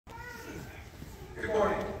Good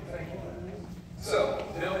morning. Thank you. So,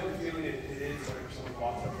 today we're feeling it is whenever someone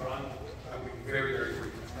walks up front. I'm going to be very, very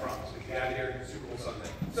brief, I promise. We get out of here, Super Bowl Sunday.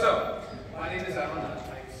 So, my name is Alan. I'm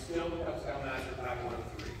still the Cub Scout Master back 1 of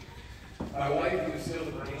 3. My wife, who is still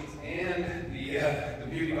the Brains, and the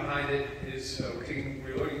beauty behind it is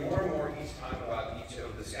we're learning more and more each time about each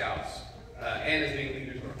of the Scouts, and as being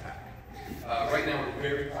leaders of our pack. Right now, we're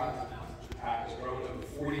very proud to announce that the pack has grown to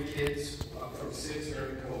 40 kids, up from 6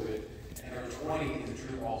 during COVID, and there are 20 in the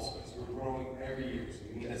troop also. So we're growing every year, so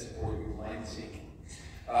we need that support. We're line seeking.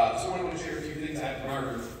 So I want to share a few things I've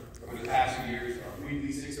learned over the past few years from our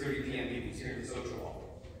weekly 6:30 p.m. meetings here in the social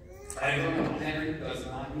hall. I learned that Henry does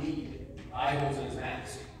not need eye holes in his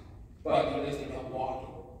mask, but he does need help walking,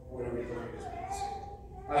 whatever he learned his mask.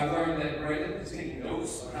 I've learned that Brandon is taking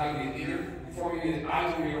notes on how to be a leader. Before me, that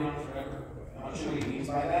I will be around forever. I'm not sure what he means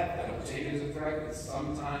by that. I don't take it as a threat, but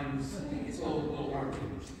sometimes it's a little hard to do.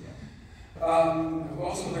 I've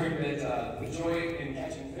also learned that the joy in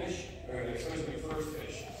catching fish, or especially first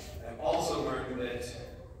fish. I've also learned that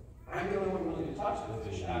I'm the only one willing to touch the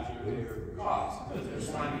fish after they're caught, because they're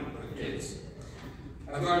slimy for the kids.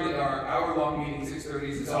 I've learned that our hour-long meeting,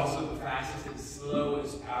 6:30s, is also the fastest and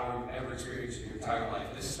slowest hour you've ever experienced in your entire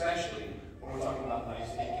life, especially when we're talking about life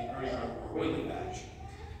taking earning our Willie badge.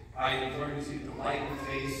 I learned to see the light in the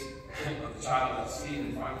face of the child that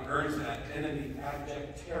Stephen finally earns that, and then the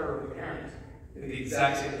abject terror of the parent in the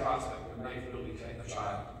exact same prospect of a knife really killing a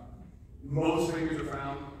child. Most fingers are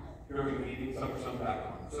found during the meeting, some back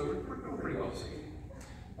on. So we're doing pretty well this evening.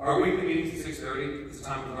 Our weekly meetings at 6:30 is a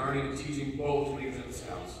time of learning and teaching both leaders and the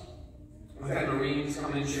Scouts. We've had Marines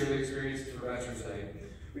come in and share their experiences for Veterans Day.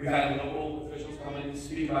 We've had local officials come in and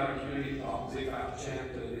speak about our community problems they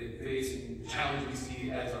face and the challenge we see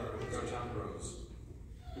as our town grows.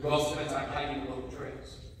 We've also spent time hiking local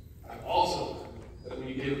trails. I've also learned that when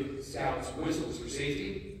you give Scouts whistles for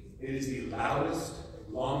safety, it is the loudest,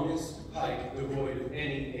 longest hike devoid of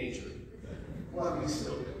any nature. Well, we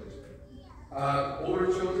still do it. Older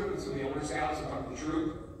children, some of the older Scouts are part of the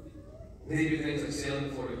troop. They do things like sailing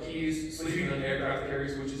the Florida Keys, sleeping on aircraft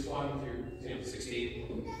carriers, which is fun if you're 16.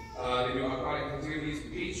 They do aquatic activities at the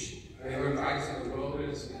beach. They learn practicing in the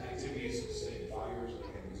wilderness and activities to save fires,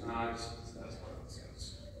 like knives. That's part of the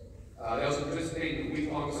Scouts. They also participate in a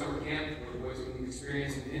week-long summer camp where the boys can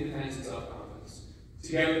experience independence and self-confidence.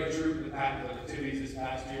 Together, the troop and the pack did activities this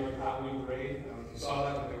past year, like Halloween parade. I don't know if you saw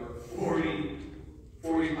that, but there were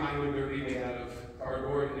 40 plywood derby made out of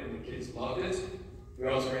cardboard, and the kids loved it. We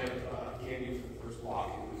also ran candy for the first block.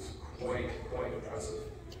 It was quite impressive.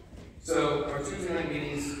 So our Tuesday night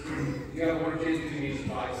meetings, if you have older kids between ages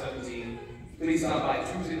 5 and 17, please stop by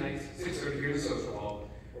Tuesday nights, 6:30 here in the social hall,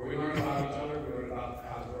 where we learn about each other, we learn about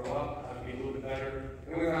how to grow up, how to be a little bit better,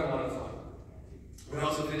 and we have a lot of fun. We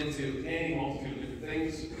also fit into any multitude of different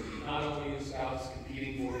things, not only as Scouts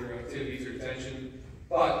competing for your activities or attention,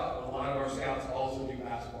 but a lot of our Scouts also do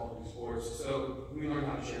basketball and do sports, so we learn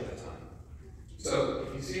how to share that time. So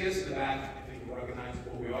if you see us in the back, I think you recognize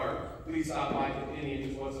what we are. Please stop by with any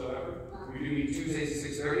interest whatsoever. We do meet Tuesdays at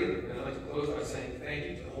 6:30, and I'd like to close by saying thank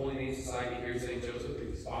you to the Holy Name Society here at St. Joseph,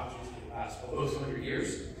 who sponsors for the past almost 100 years,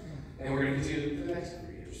 and we're going to continue for the next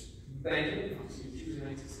 100 years. Thank you. I'll see you Tuesday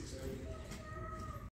nights at 6.